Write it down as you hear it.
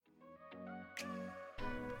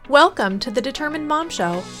Welcome to the Determined Mom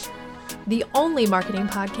Show, the only marketing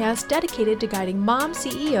podcast dedicated to guiding mom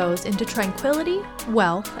CEOs into tranquility,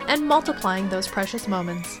 wealth, and multiplying those precious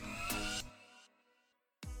moments.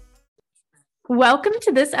 Welcome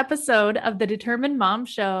to this episode of the Determined Mom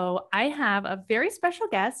Show. I have a very special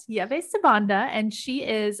guest, Yeve Sibanda, and she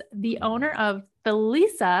is the owner of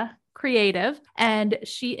Felisa Creative, and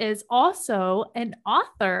she is also an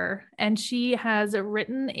author, and she has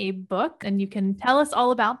written a book, and you can tell us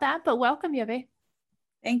all about that. But welcome, Yeve.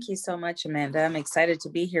 Thank you so much, Amanda. I'm excited to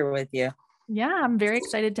be here with you. Yeah, I'm very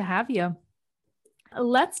excited to have you.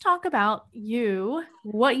 Let's talk about you,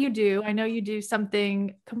 what you do. I know you do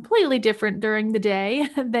something completely different during the day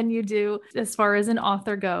than you do as far as an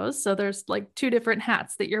author goes. So there's like two different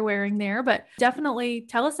hats that you're wearing there, but definitely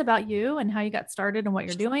tell us about you and how you got started and what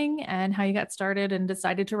you're doing and how you got started and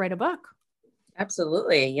decided to write a book.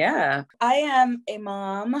 Absolutely. Yeah. I am a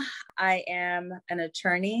mom. I am an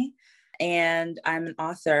attorney. And I'm an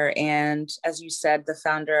author, and as you said, the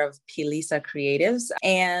founder of Felisa Creatives.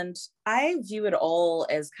 And I view it all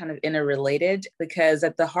as kind of interrelated because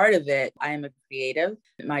at the heart of it, I am a creative.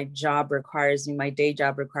 My day job requires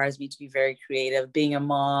me to be very creative. Being a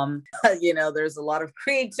mom, there's a lot of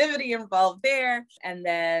creativity involved there. And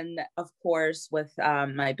then, of course, with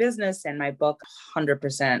my business and my book,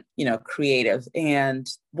 100%, creative. And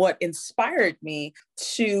what inspired me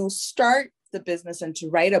to start the business and to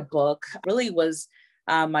write a book really was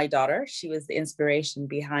my daughter. She was the inspiration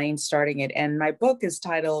behind starting it. And my book is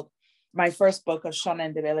titled My First Book of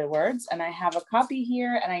Shona Ndebele Words. And I have a copy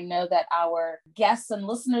here. And I know that our guests and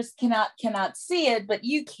listeners cannot see it, but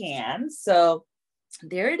you can. So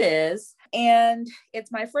there it is. And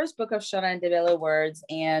it's my first book of Shona Ndebele Words.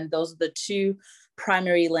 And those are the two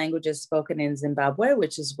primary languages spoken in Zimbabwe,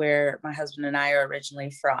 which is where my husband and I are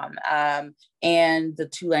originally from, and the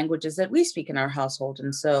two languages that we speak in our household.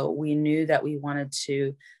 And so we knew that we wanted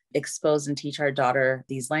to expose and teach our daughter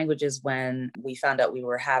these languages when we found out we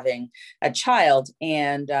were having a child.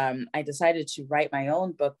 And I decided to write my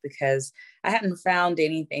own book because I hadn't found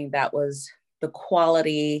anything that was the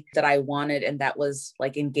quality that I wanted and that was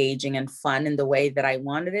like engaging and fun in the way that I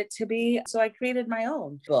wanted it to be. So I created my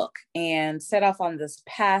own book and set off on this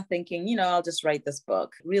path thinking, I'll just write this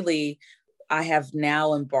book. Really, I have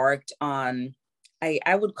now embarked on,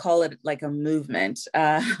 I would call it like a movement,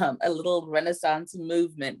 a little Renaissance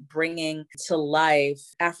movement, bringing to life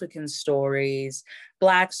African stories,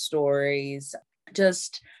 Black stories,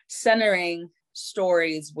 just centering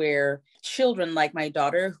stories where children like my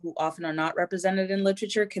daughter, who often are not represented in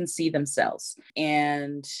literature, can see themselves.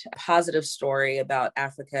 And a positive story about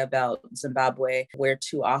Africa, about Zimbabwe, where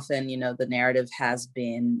too often, the narrative has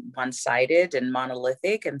been one-sided and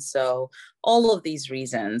monolithic. And so all of these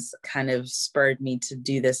reasons kind of spurred me to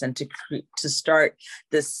do this and to start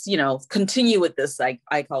this, continue with this, like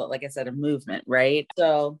I call it, like I said, a movement, right?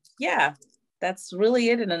 So yeah. That's really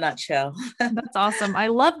it in a nutshell. That's awesome. I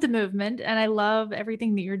love the movement and I love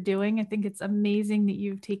everything that you're doing. I think it's amazing that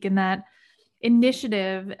you've taken that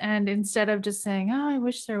initiative and instead of just saying, oh, I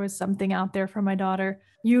wish there was something out there for my daughter,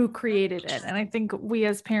 you created it. And I think we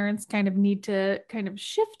as parents kind of need to kind of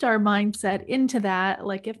shift our mindset into that.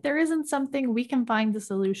 Like if there isn't something, we can find the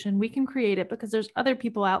solution, we can create it because there's other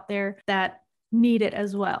people out there that need it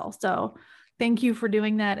as well. So thank you for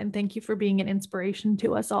doing that. And thank you for being an inspiration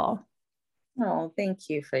to us all. Oh, thank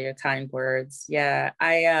you for your kind words. Yeah,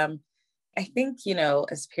 I think,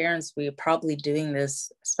 as parents, we're probably doing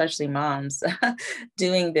this, especially moms,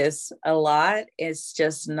 doing this a lot. It's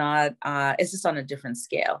just not, it's just on a different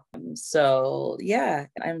scale. So yeah,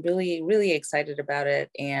 I'm really, really excited about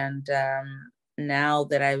it. And now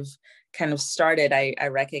that I've kind of started, I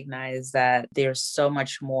recognize that there's so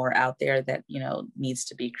much more out there that, needs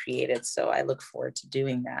to be created. So I look forward to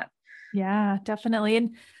doing that. Yeah, definitely.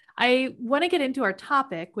 And I want to get into our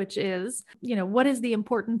topic, which is, what is the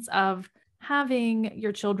importance of having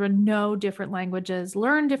your children know different languages,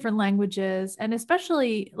 learn different languages, and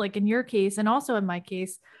especially like in your case, and also in my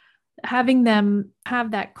case, having them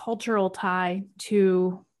have that cultural tie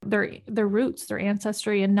to their roots, their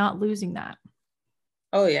ancestry, and not losing that.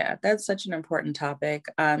 Oh yeah, that's such an important topic.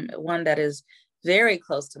 One that is very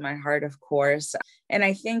close to my heart, of course. And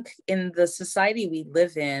I think in the society we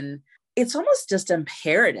live in, it's almost just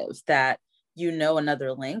imperative that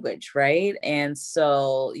another language, right? And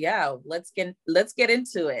so, yeah, let's get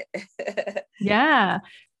into it. Yeah.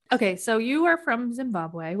 Okay, so you are from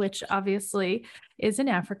Zimbabwe, which obviously is in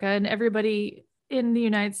Africa, and everybody in the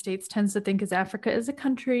United States tends to think is Africa is a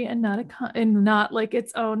country and not and not like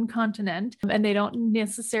its own continent. And they don't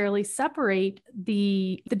necessarily separate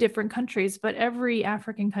the different countries, but every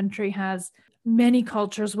African country has many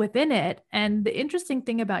cultures within it. And the interesting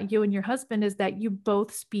thing about you and your husband is that you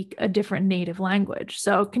both speak a different native language.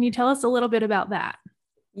 So can you tell us a little bit about that?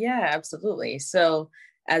 Yeah, absolutely. So,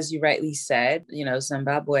 as you rightly said,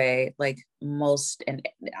 Zimbabwe, like most, and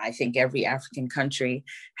I think every African country,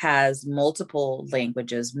 has multiple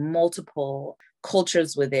languages, multiple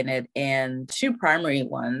cultures within it. And two primary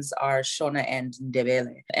ones are Shona and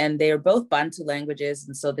Ndebele. And they are both Bantu languages.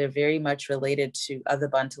 And so they're very much related to other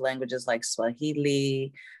Bantu languages like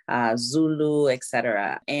Swahili, Zulu,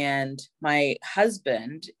 etc. And my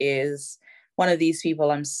husband is one of these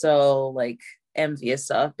people I'm so like envious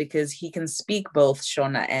of because he can speak both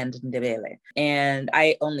Shona and Ndebele. And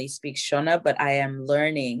I only speak Shona, but I am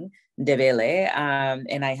learning Ndebele.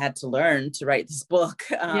 And I had to learn to write this book.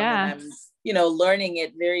 And Yeah. I'm learning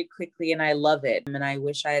it very quickly and I love it. And I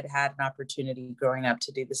wish I had had an opportunity growing up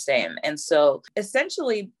to do the same. And so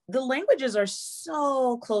essentially the languages are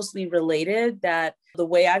so closely related that the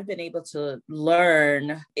way I've been able to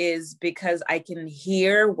learn is because I can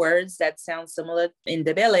hear words that sound similar in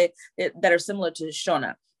Ndebele that are similar to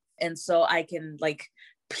Shona. And so I can like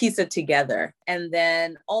piece it together. And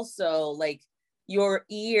then also like your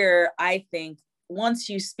ear, I think, once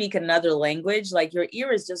you speak another language, like your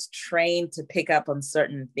ear is just trained to pick up on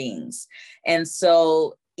certain things. And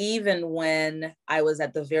so even when I was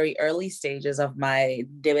at the very early stages of my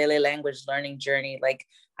Ndebele language learning journey, like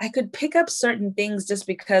I could pick up certain things just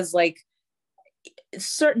because like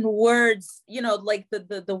certain words, like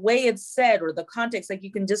the way it's said or the context, like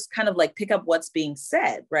you can just kind of like pick up what's being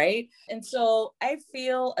said, right? And so I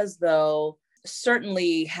feel as though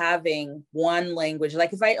certainly having one language,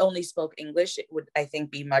 like if I only spoke English, it would, I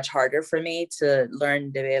think, be much harder for me to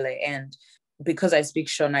learn Ndebele. And because I speak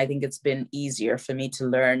Shona, I think it's been easier for me to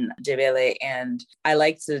learn Ndebele. And I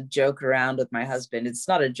like to joke around with my husband. It's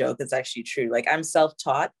not a joke, it's actually true. Like I'm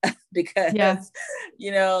self-taught because,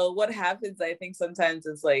 Yeah. what happens, I think sometimes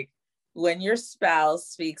is like, when your spouse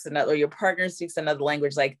speaks another or your partner speaks another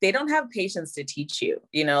language, like they don't have patience to teach you,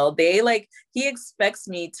 they like, he expects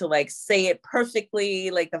me to like say it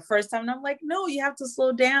perfectly like the first time. And I'm like, no, you have to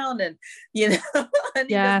slow down. And, and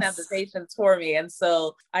he doesn't have the Yes. patience for me. And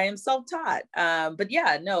so I am self-taught. But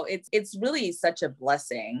yeah, no, it's really such a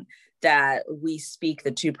blessing that we speak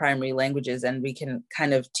the two primary languages and we can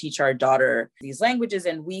kind of teach our daughter these languages.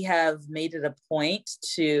 And we have made it a point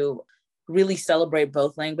to really celebrate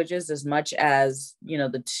both languages as much as,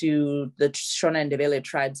 the Shona and Ndebele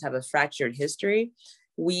tribes have a fractured history.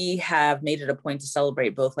 We have made it a point to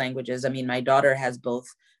celebrate both languages. I mean, my daughter has both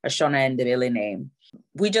a Shona and Ndebele name.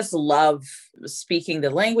 We just love speaking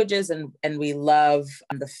the languages and we love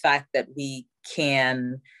the fact that we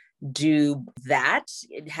can do that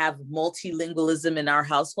and have multilingualism in our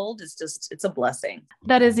household. It's a blessing.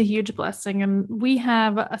 That is a huge blessing. And we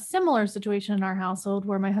have a similar situation in our household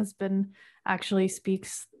where my husband actually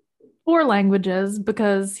speaks four languages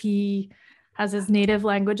because he has his native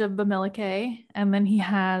language of Bamileke, and then he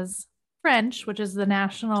has French, which is the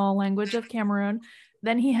national language of Cameroon.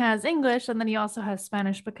 Then he has English, and then he also has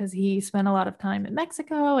Spanish because he spent a lot of time in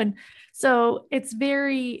Mexico. And so it's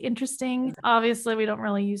very interesting. Obviously, we don't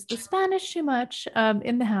really use the Spanish too much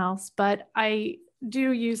in the house, but I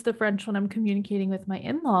do use the French when I'm communicating with my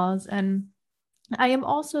in-laws. And I am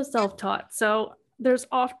also self-taught. So there's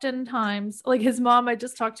often times like his mom, I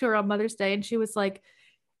just talked to her on Mother's Day and she was like,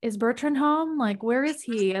 is Bertrand home? Like, where is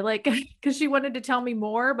he? I like, because she wanted to tell me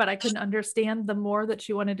more, but I couldn't understand the more that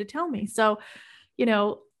she wanted to tell me. So,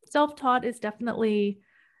 self-taught is definitely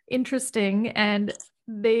interesting. And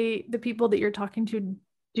the people that you're talking to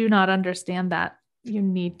do not understand that you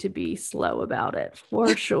need to be slow about it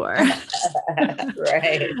for sure.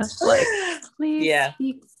 Right. Like, please Yeah.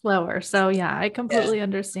 speak slower. So, yeah, I completely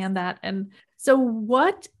understand that. And so,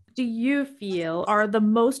 what do you feel are the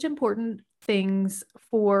most important things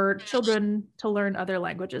for children to learn other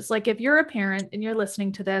languages? Like, if you're a parent and you're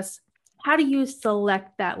listening to this, how do you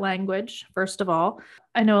select that language, first of all?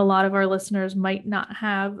 I know a lot of our listeners might not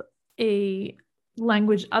have a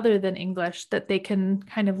language other than English that they can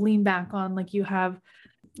kind of lean back on, like you have,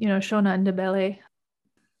 Shona and Ndebele.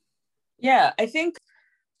 Yeah, I think,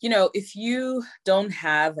 if you don't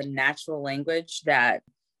have a natural language that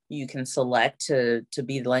you can select to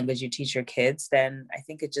be the language you teach your kids, then I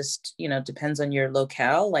think it just, depends on your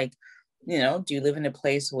locale. Like do you live in a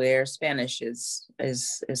place where Spanish is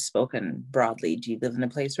spoken broadly? Do you live in a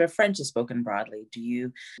place where French is spoken broadly? Do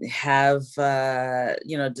you have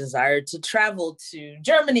desire to travel to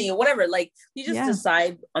Germany or whatever? Like, you just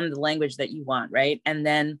decide on the language that you want, right? And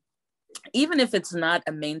then even if it's not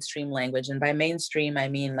a mainstream language, and by mainstream I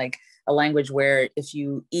mean like a language where if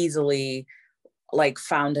you easily like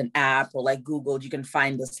found an app or like Googled, you can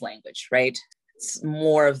find this language, right? It's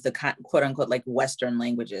more of the quote unquote like Western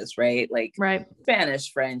languages, right? Like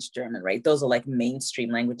Spanish, French, German, right? Those are like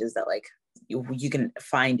mainstream languages that like you can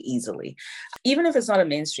find easily. Even if it's not a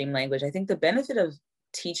mainstream language, I think the benefit of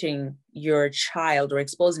teaching your child or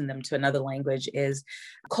exposing them to another language is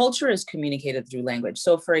culture is communicated through language.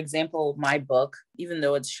 So for example, my book, even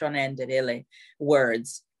though it's Shona and Ndebele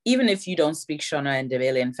words, even if you don't speak Shona and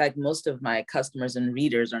Ndebele, in fact, most of my customers and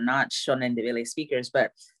readers are not Shona and Ndebele speakers,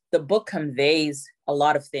 but the book conveys a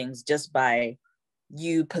lot of things just by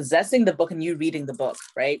you possessing the book and you reading the book,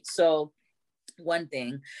 right? So one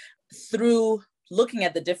thing, through looking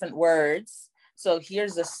at the different words, so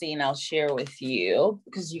here's a scene I'll share with you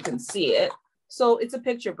because you can see it. So it's a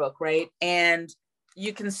picture book, right? And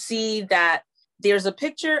you can see that there's a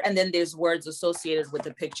picture and then there's words associated with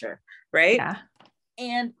the picture, right? Yeah.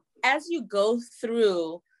 And as you go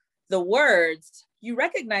through the words, you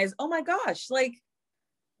recognize, oh my gosh, like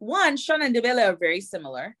one, Shona and Ndebele are very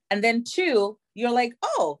similar. And then two, you're like,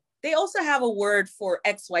 oh, they also have a word for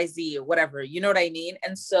XYZ or whatever, you know what I mean?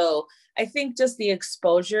 And so I think just the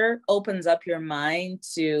exposure opens up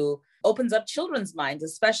opens up children's minds,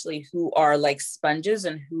 especially who are like sponges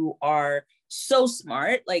and who are so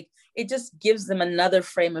smart. Like it just gives them another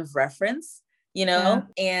frame of reference,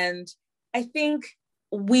 And I think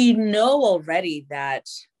we know already that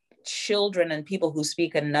children and people who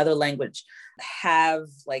speak another language have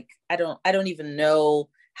like, I don't even know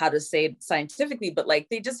how to say it scientifically, but like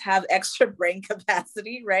they just have extra brain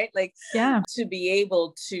capacity, right? Like to be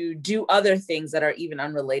able to do other things that are even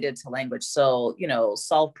unrelated to language. So,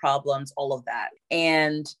 solve problems, all of that.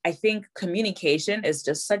 And I think communication is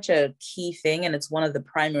just such a key thing. And it's one of the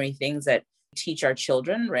primary things that teach our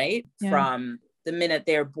children, right? Yeah. From the minute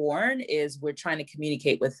they're born is we're trying to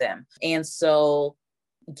communicate with them. And so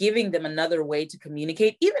giving them another way to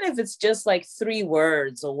communicate, even if it's just like 3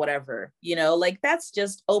 words or whatever, like that's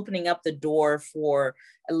just opening up the door for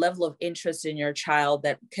a level of interest in your child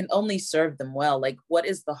that can only serve them well. Like what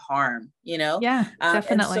is the harm, Yeah,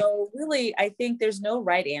 definitely. And so really, I think there's no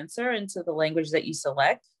right answer into the language that you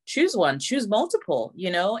select. Choose one, choose multiple,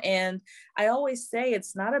 and I always say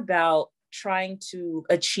it's not about trying to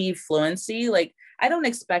achieve fluency. Like I don't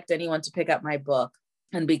expect anyone to pick up my book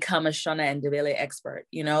and become a Shona and Ndebele expert.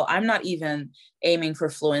 I'm not even aiming for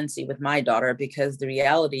fluency with my daughter because the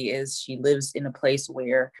reality is she lives in a place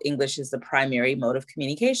where English is the primary mode of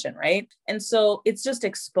communication, right? And so it's just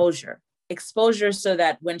exposure so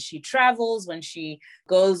that when she travels, when she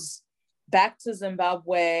goes back to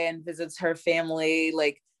Zimbabwe and visits her family,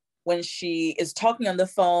 like when she is talking on the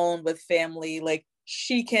phone with family, like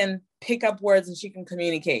she can pick up words and she can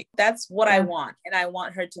communicate. That's what I want. And I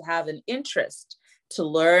want her to have an interest to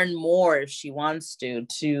learn more if she wants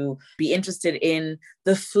to be interested in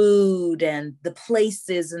the food and the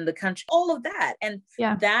places in the country, all of that. And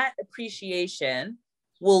that appreciation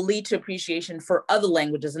will lead to appreciation for other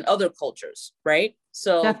languages and other cultures, right?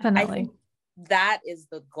 So definitely. I think that is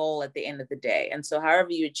the goal at the end of the day. And so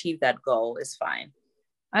however you achieve that goal is fine.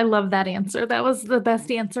 I love that answer. That was the best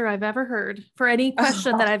answer I've ever heard for any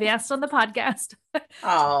question that I've asked on the podcast.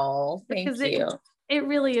 Oh, thank you. It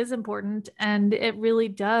really is important, and it really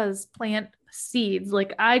does plant seeds.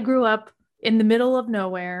 Like I grew up in the middle of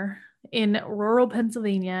nowhere in rural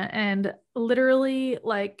Pennsylvania, and literally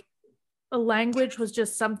like a language was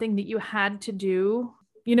just something that you had to do.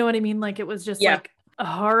 You know what I mean? Like it was just like a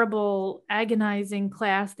horrible, agonizing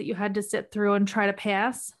class that you had to sit through and try to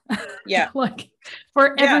pass. Yeah. Like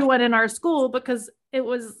for everyone in our school, because there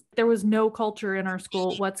was no culture in our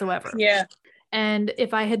school whatsoever. Yeah. And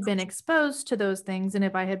if I had been exposed to those things, and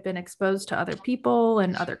if I had been exposed to other people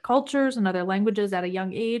and other cultures and other languages at a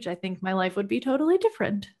young age, I think my life would be totally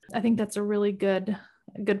different. I think that's a really good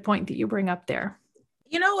point that you bring up there.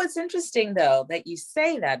 It's interesting though, that you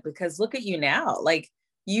say that, because look at you now, like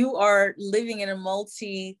you are living in a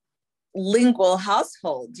multilingual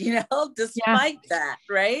household, despite that,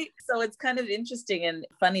 right? So it's kind of interesting and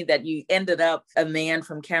funny that you ended up a man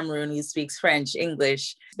from Cameroon who speaks French,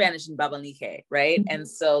 English, Spanish, and Babanike, right? Mm-hmm. And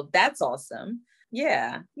so that's awesome.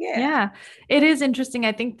 Yeah. It is interesting.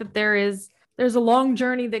 I think that there's a long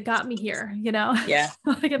journey that got me here, Yeah.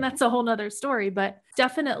 Like, and that's a whole nother story, but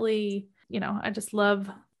definitely, I just love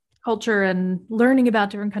culture and learning about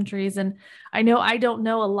different countries. And I know I don't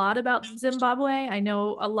know a lot about Zimbabwe. I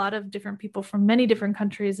know a lot of different people from many different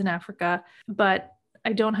countries in Africa, but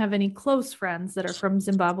I don't have any close friends that are from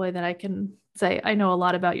Zimbabwe that I can say I know a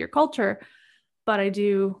lot about your culture, but I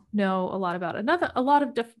do know a lot about a lot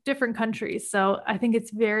of different countries. So I think it's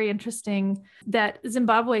very interesting that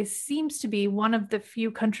Zimbabwe seems to be one of the few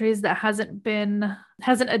countries that hasn't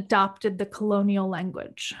adopted the colonial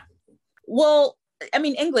language. Well, I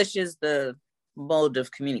mean, English is the mode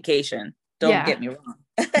of communication. Don't Yeah. get me wrong.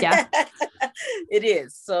 Yeah. It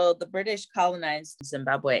is. So the British colonized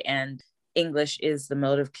Zimbabwe, and English is the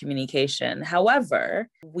mode of communication. However,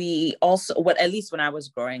 we also, at least when I was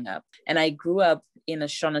growing up, and I grew up in a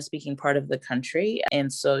Shona speaking part of the country.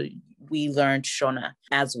 And so we learned Shona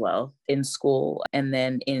as well in school. And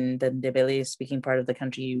then in the Ndebele speaking part of the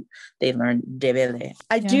country, they learned Ndebele.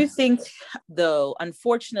 I do think, though,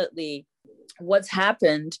 unfortunately, what's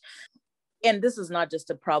happened, and this is not just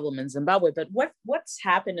a problem in Zimbabwe, but what's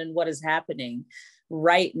happened and what is happening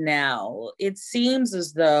right now, it seems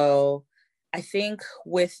as though, I think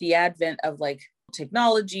with the advent of like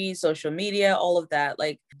technology, social media, all of that,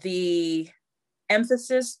 like the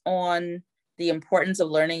emphasis on the importance of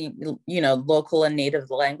learning, local and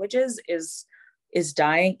native languages is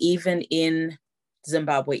dying, even in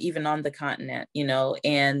Zimbabwe, even on the continent,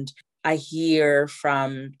 and I hear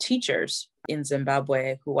from teachers in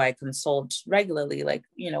Zimbabwe who I consult regularly, like,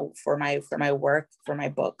 for my work, for my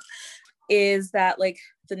book, is that like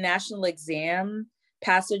the national exam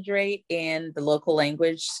passage rate in the local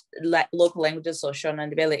languages, so Shona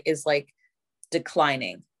and Ndebele, is like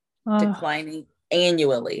declining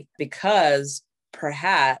annually, because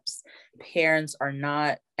perhaps parents are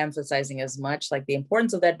not emphasizing as much like the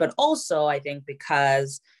importance of that, but also I think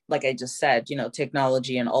because, like I just said,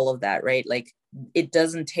 technology and all of that, right? Like it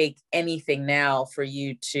doesn't take anything now for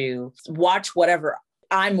you to watch whatever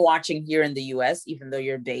I'm watching here in the US, even though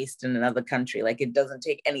you're based in another country. Like it doesn't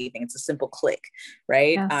take anything. It's a simple click,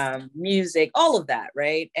 right? Yes. Music, all of that,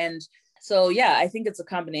 right? And so, yeah, I think it's a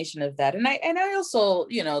combination of that. And I also,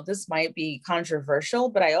 this might be controversial,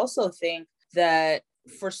 but I also think that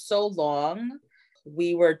for so long,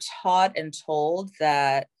 we were taught and told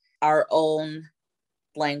that our own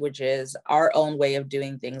languages, our own way of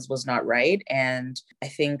doing things was not right. And I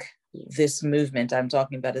think this movement I'm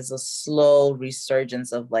talking about is a slow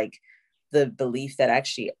resurgence of like the belief that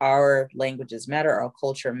actually our languages matter, our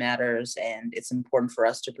culture matters, and it's important for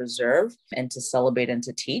us to preserve and to celebrate and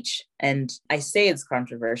to teach. And I say it's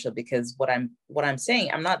controversial because what I'm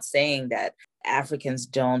saying, I'm not saying that Africans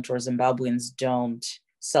don't or Zimbabweans don't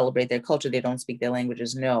celebrate their culture, they don't speak their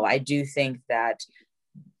languages. No, I do think that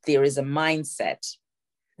there is a mindset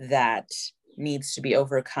that needs to be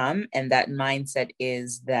overcome. And that mindset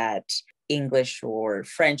is that English or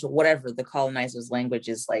French or whatever the colonizers' language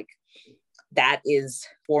is, like, that is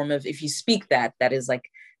form of, if you speak that, that is like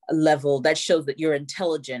a level that shows that you're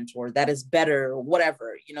intelligent or that is better or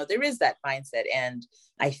whatever, there is that mindset. And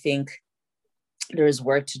I think there is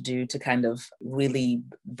work to do to kind of really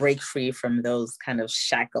break free from those kind of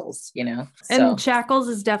shackles, And shackles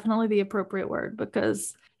is definitely the appropriate word,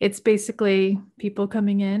 because it's basically people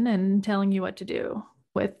coming in and telling you what to do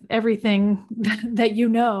with everything that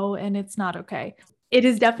and it's not okay. It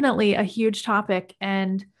is definitely a huge topic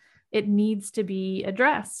and it needs to be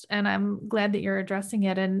addressed. And I'm glad that you're addressing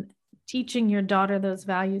it, and teaching your daughter those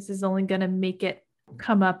values is only going to make it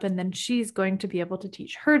come up, and then she's going to be able to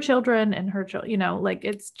teach her children and her children, like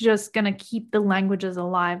it's just going to keep the languages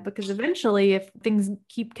alive, because eventually if things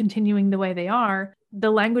keep continuing the way they are,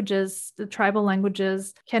 the tribal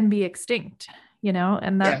languages can be extinct,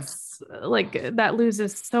 and that's like, that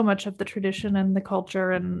loses so much of the tradition and the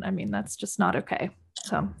culture. And I mean, that's just not okay.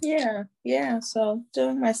 So yeah. So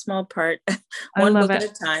doing my small part, one book at a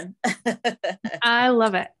time. I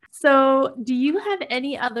love it. So, do you have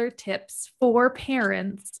any other tips for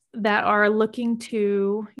parents that are looking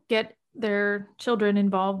to get their children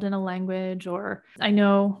involved in a language? Or I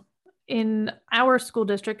know in our school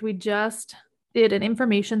district, we just did an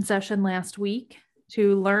information session last week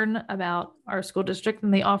to learn about our school district,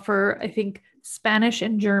 and they offer, I think, Spanish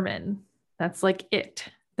and German. That's like it.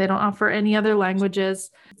 They don't offer any other languages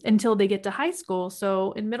until they get to high school.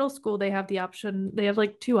 So in middle school, they have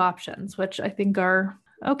like two options, which I think are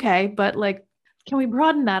okay, but like, can we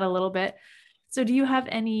broaden that a little bit? So do you have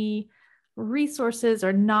any resources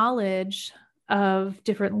or knowledge of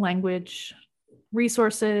different language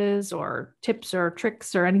resources or tips or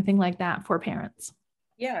tricks or anything like that for parents?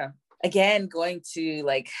 Yeah. Again, going to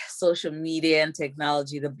like social media and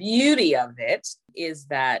technology, the beauty of it is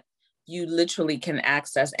that you literally can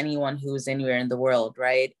access anyone who's anywhere in the world,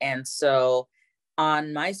 right? And so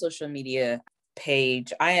on my social media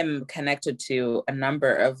page, I am connected to a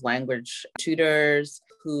number of language tutors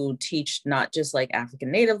who teach not just like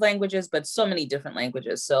African native languages, but so many different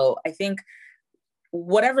languages. So I think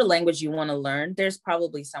whatever language you want to learn, there's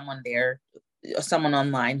probably someone there, someone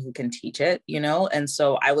online who can teach it, you know? And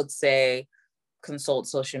so I would say consult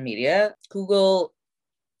social media. Google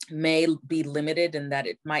may be limited in that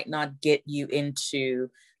it might not get you into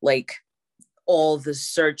like all the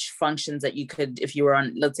search functions that you could if you were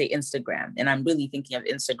on, let's say, Instagram. And I'm really thinking of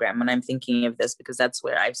Instagram when I'm thinking of this, because that's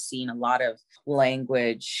where I've seen a lot of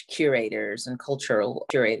language curators and cultural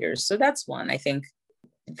curators. So that's one. I think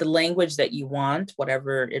the language that you want,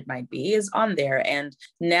 whatever it might be, is on there. And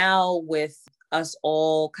now with us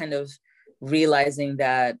all kind of realizing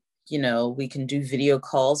that, you know, we can do video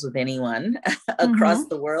calls with anyone across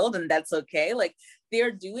the world, and that's okay. Like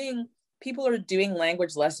people are doing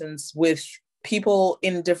language lessons with people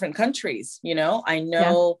in different countries. You know, I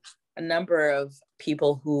know a number of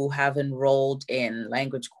people who have enrolled in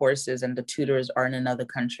language courses and the tutors are in another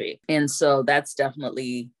country. And so that's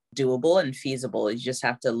definitely doable and feasible. You just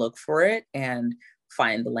have to look for it and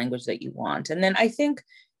find the language that you want. And then I think,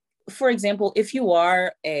 for example, if you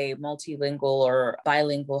are a multilingual or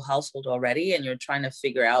bilingual household already and you're trying to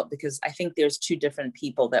figure out, because I think there's two different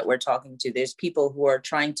people that we're talking to. There's people who are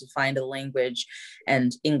trying to find a language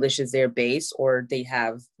and English is their base, or they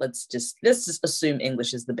have, let's just assume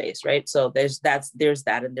English is the base, right? So there's that,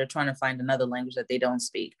 and they're trying to find another language that they don't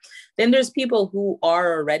speak. Then there's people who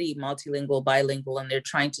are already multilingual, bilingual, and they're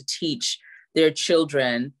trying to teach their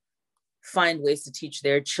children, find ways to teach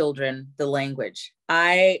their children the language.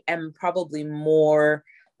 I am probably more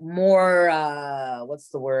what's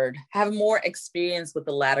the word? Have more experience with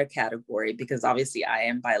the latter category, because obviously I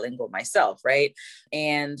am bilingual myself, right?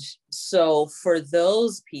 And so for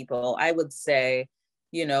those people, I would say,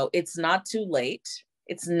 you know, it's not too late.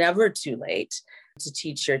 It's never too late to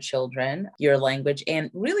teach your children your language. And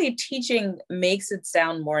really, teaching makes it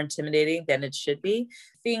sound more intimidating than it should be.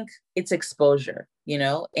 I think it's exposure, you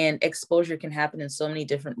know, and exposure can happen in so many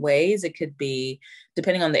different ways. It could be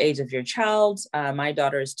depending on the age of your child. My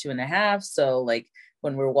daughter is 2.5. So like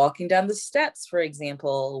when we're walking down the steps, for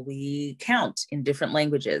example, we count in different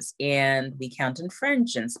languages, and we count in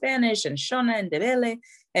French and Spanish and Shona and Ndebele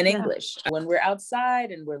and English. When we're outside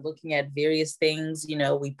and we're looking at various things, you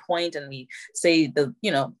know, we point and we say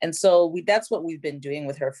and so that's what we've been doing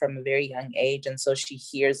with her from a very young age. And so she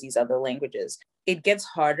hears these other languages. It gets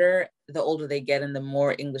harder the older they get and the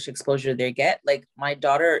more English exposure they get. Like my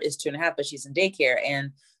daughter is 2.5, but she's in daycare.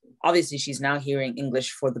 And obviously she's now hearing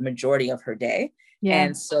English for the majority of her day. Yeah.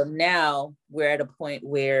 And so now we're at a point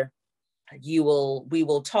where we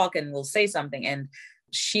will talk and we'll say something, and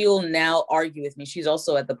she'll now argue with me. She's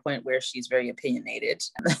also at the point where she's very opinionated.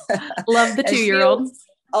 Love the 2-year-old.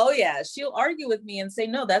 Oh yeah. She'll argue with me and say,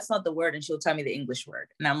 no, that's not the word. And she'll tell me the English word.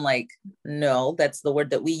 And I'm like, no, that's the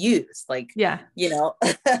word that we use. Like, yeah, you know,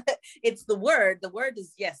 it's the word. The word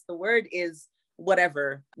is, yes, the word is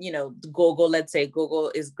whatever, you know, gogo, let's say gogo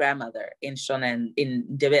is grandmother in Shona and in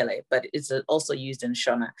Ndebele, but it's also used in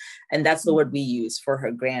Shona. And that's the word we use for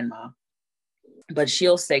her grandma. But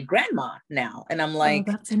she'll say grandma now. And I'm like,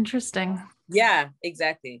 oh, that's interesting. Yeah,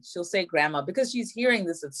 exactly. She'll say grandma because she's hearing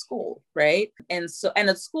this at school, right? And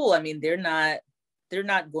at school, I mean, they're not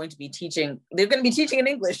going to be teaching, they're going to be teaching in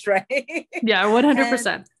English, right? Yeah, 100%.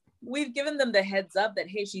 And we've given them the heads up that,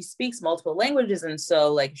 hey, she speaks multiple languages. And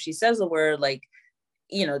so like, if she says a word, like,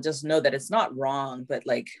 you know, just know that it's not wrong, but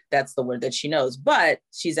like, that's the word that she knows. But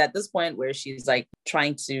she's at this point where she's like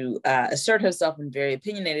trying to assert herself and very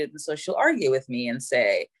opinionated. And so she'll argue with me and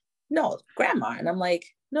say, no, grandma. And I'm like,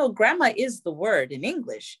 no, grandma is the word in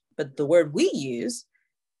English, but the word we use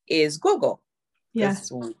is gogo.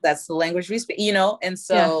 Yes. Yeah. That's the language we speak, you know? And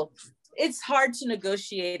so it's hard to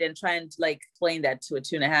negotiate and try and like explain that to a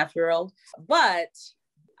 2.5-year-old, but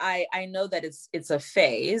I know that it's a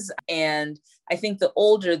phase. And I think the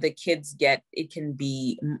older the kids get, it can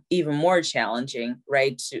be even more challenging,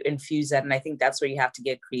 right, to infuse that. And I think that's where you have to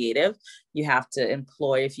get creative. You have to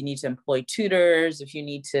employ, if you need to employ tutors, if you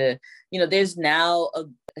need to, you know, there's now a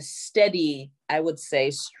steady, I would say,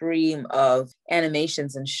 stream of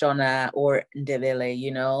animations in Shona or Ndebele,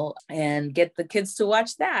 you know, and get the kids to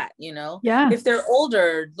watch that, you know. Yeah. If they're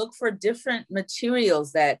older, look for different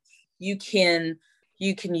materials that you can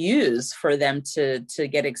use for them to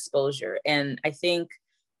get exposure. And I think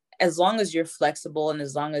as long as you're flexible and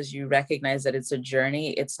as long as you recognize that it's a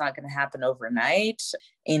journey, it's not going to happen overnight.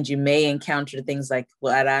 And you may encounter things like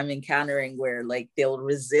what I'm encountering where like they'll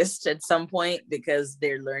resist at some point because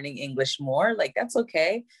they're learning English more. Like, that's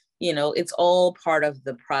okay. It's all part of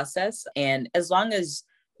the process. And as long as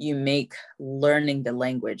you make learning the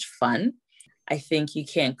language fun, I think you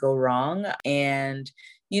can't go wrong. And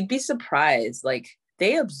you'd be surprised, like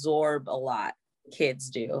they absorb a lot, kids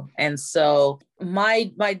do. And so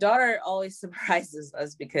my daughter always surprises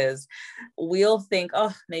us because we'll think,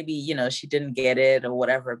 oh, maybe, she didn't get it or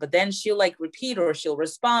whatever, but then she'll like repeat or she'll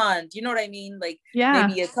respond, you know what I mean? Like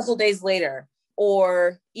maybe a couple days later,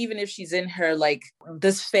 or even if she's in her like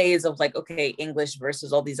this phase of like, okay, English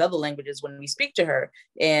versus all these other languages, when we speak to her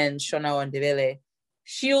in Shona and Ndebele,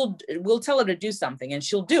 we'll tell her to do something and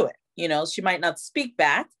she'll do it. She might not speak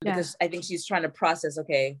back because I think she's trying to process,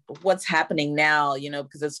 okay, what's happening now,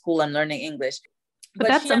 because at school I'm learning English. But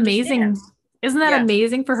that's amazing. Isn't that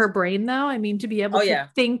amazing for her brain though? I mean, to be able to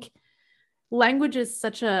think. Language is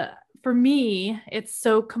for me, it's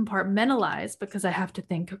so compartmentalized because I have to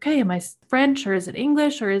think, okay, am I French or is it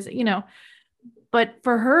English or is it, but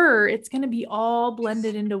for her, it's going to be all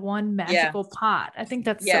blended into one magical pot. I think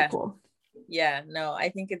that's so cool. Yeah, no, I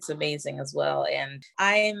think it's amazing as well. And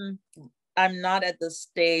I'm not at the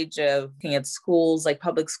stage of looking at schools, like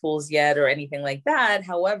public schools yet or anything like that.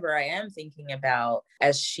 However, I am thinking about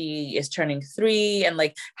as she is turning 3 and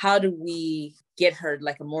like, how do we get her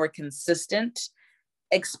like a more consistent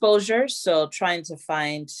exposure? So trying to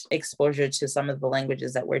find exposure to some of the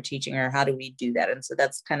languages that we're teaching her, how do we do that? And so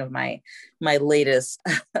that's kind of my latest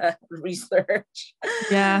research.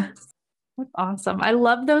 Yeah. That's awesome. I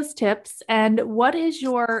love those tips. And what is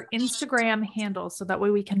your Instagram handle so that way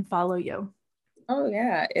we can follow you? Oh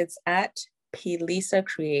yeah, it's at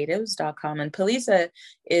pilisacreatives.com. And Pilisa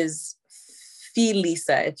is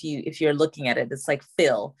Filisa if you're looking at it. It's like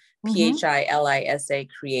Phil, Philisa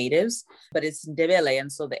creatives, but it's Ndebele,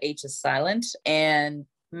 and so the H is silent. And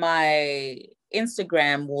my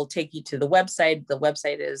Instagram will take you to the website. The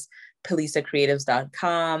website is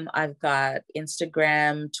pilisacreatives.com. I've got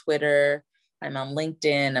Instagram, Twitter, I'm on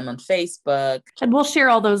LinkedIn, I'm on Facebook. And we'll share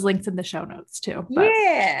all those links in the show notes too.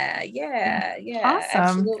 Yeah. Awesome.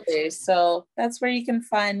 Absolutely. So that's where you can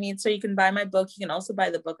find me. So you can buy my book. You can also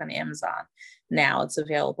buy the book on Amazon. Now it's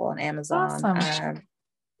available on Amazon. Awesome.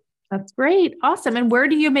 That's great. Awesome. And where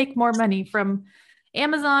do you make more money, from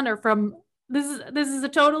Amazon or from this is a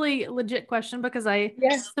totally legit question because I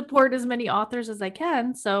support as many authors as I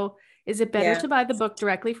can. So is it better to buy the book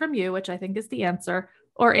directly from you, which I think is the answer,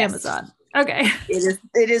 or Amazon? Okay.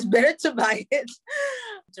 It is better to buy it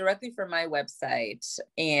directly from my website.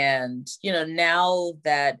 And, now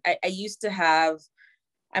that I used to have,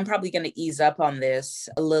 I'm probably going to ease up on this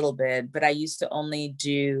a little bit, but I used to only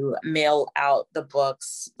mail out the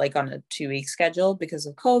books like on a 2-week schedule because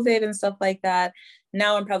of COVID and stuff like that.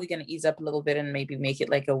 Now I'm probably going to ease up a little bit and maybe make it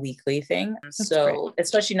like a weekly thing. That's so great.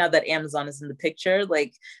 Especially now that Amazon is in the picture,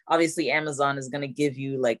 like obviously Amazon is going to give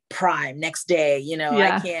you like Prime next day,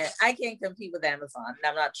 I can't compete with Amazon.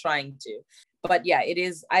 I'm not trying to, but yeah, it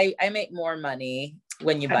is. I make more money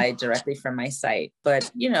when you buy it directly from my site.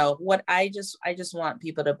 But what I just want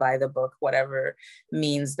people to buy the book, whatever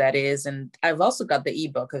means that is. And I've also got the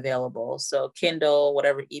ebook available. So Kindle,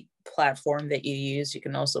 whatever platform that you use, you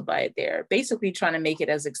can also buy it there. Basically trying to make it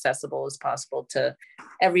as accessible as possible to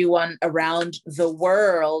everyone around the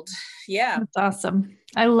world. Yeah. That's awesome.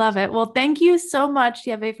 I love it. Well, thank you so much,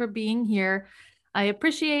 Yeve, for being here. I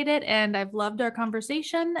appreciate it. And I've loved our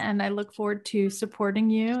conversation, and I look forward to supporting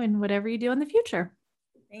you in whatever you do in the future.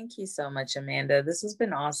 Thank you so much, Amanda. This has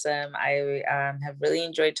been awesome. I have really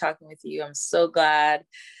enjoyed talking with you. I'm so glad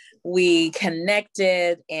we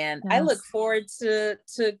connected, and I look forward to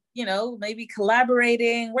maybe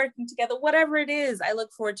collaborating, working together, whatever it is. I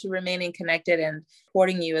look forward to remaining connected and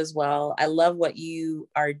supporting you as well. I love what you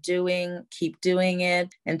are doing. Keep doing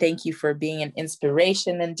it. And thank you for being an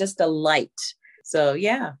inspiration and just a light. So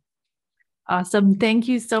yeah. Awesome. Thank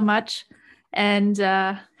you so much. And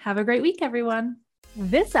have a great week, everyone.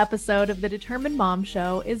 This episode of the Determined Mom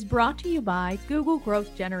Show is brought to you by Google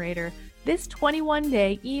Growth Generator. This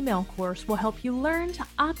 21-day email course will help you learn to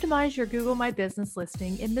optimize your Google My Business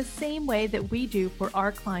listing in the same way that we do for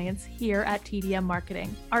our clients here at TDM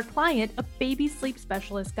Marketing. Our client, a baby sleep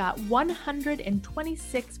specialist, got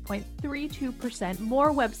 126.32%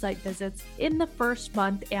 more website visits in the first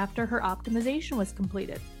month after her optimization was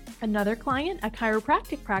completed. Another client, a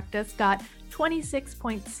chiropractic practice, got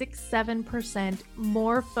 26.67%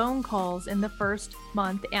 more phone calls in the first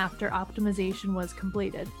month after optimization was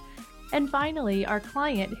completed. And finally, our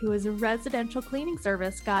client, who is a residential cleaning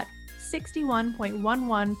service, got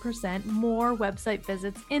 61.11% more website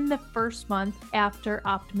visits in the first month after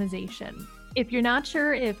optimization. If you're not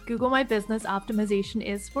sure if Google My Business optimization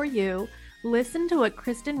is for you, listen to what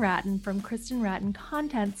Kristen Ratton from Kristen Ratton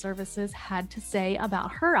Content Services had to say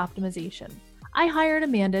about her optimization. I hired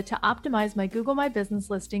Amanda to optimize my Google My Business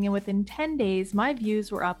listing, and within 10 days, my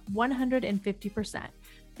views were up 150%.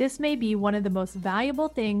 This may be one of the most valuable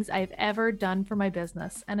things I've ever done for my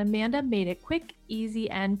business, and Amanda made it quick, easy,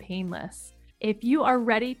 and painless. If you are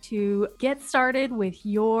ready to get started with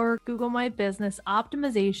your Google My Business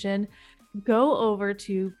optimization, go over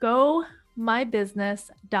to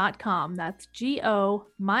gomybusiness.com. That's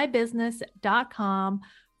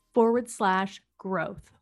gomybusiness.com/growth.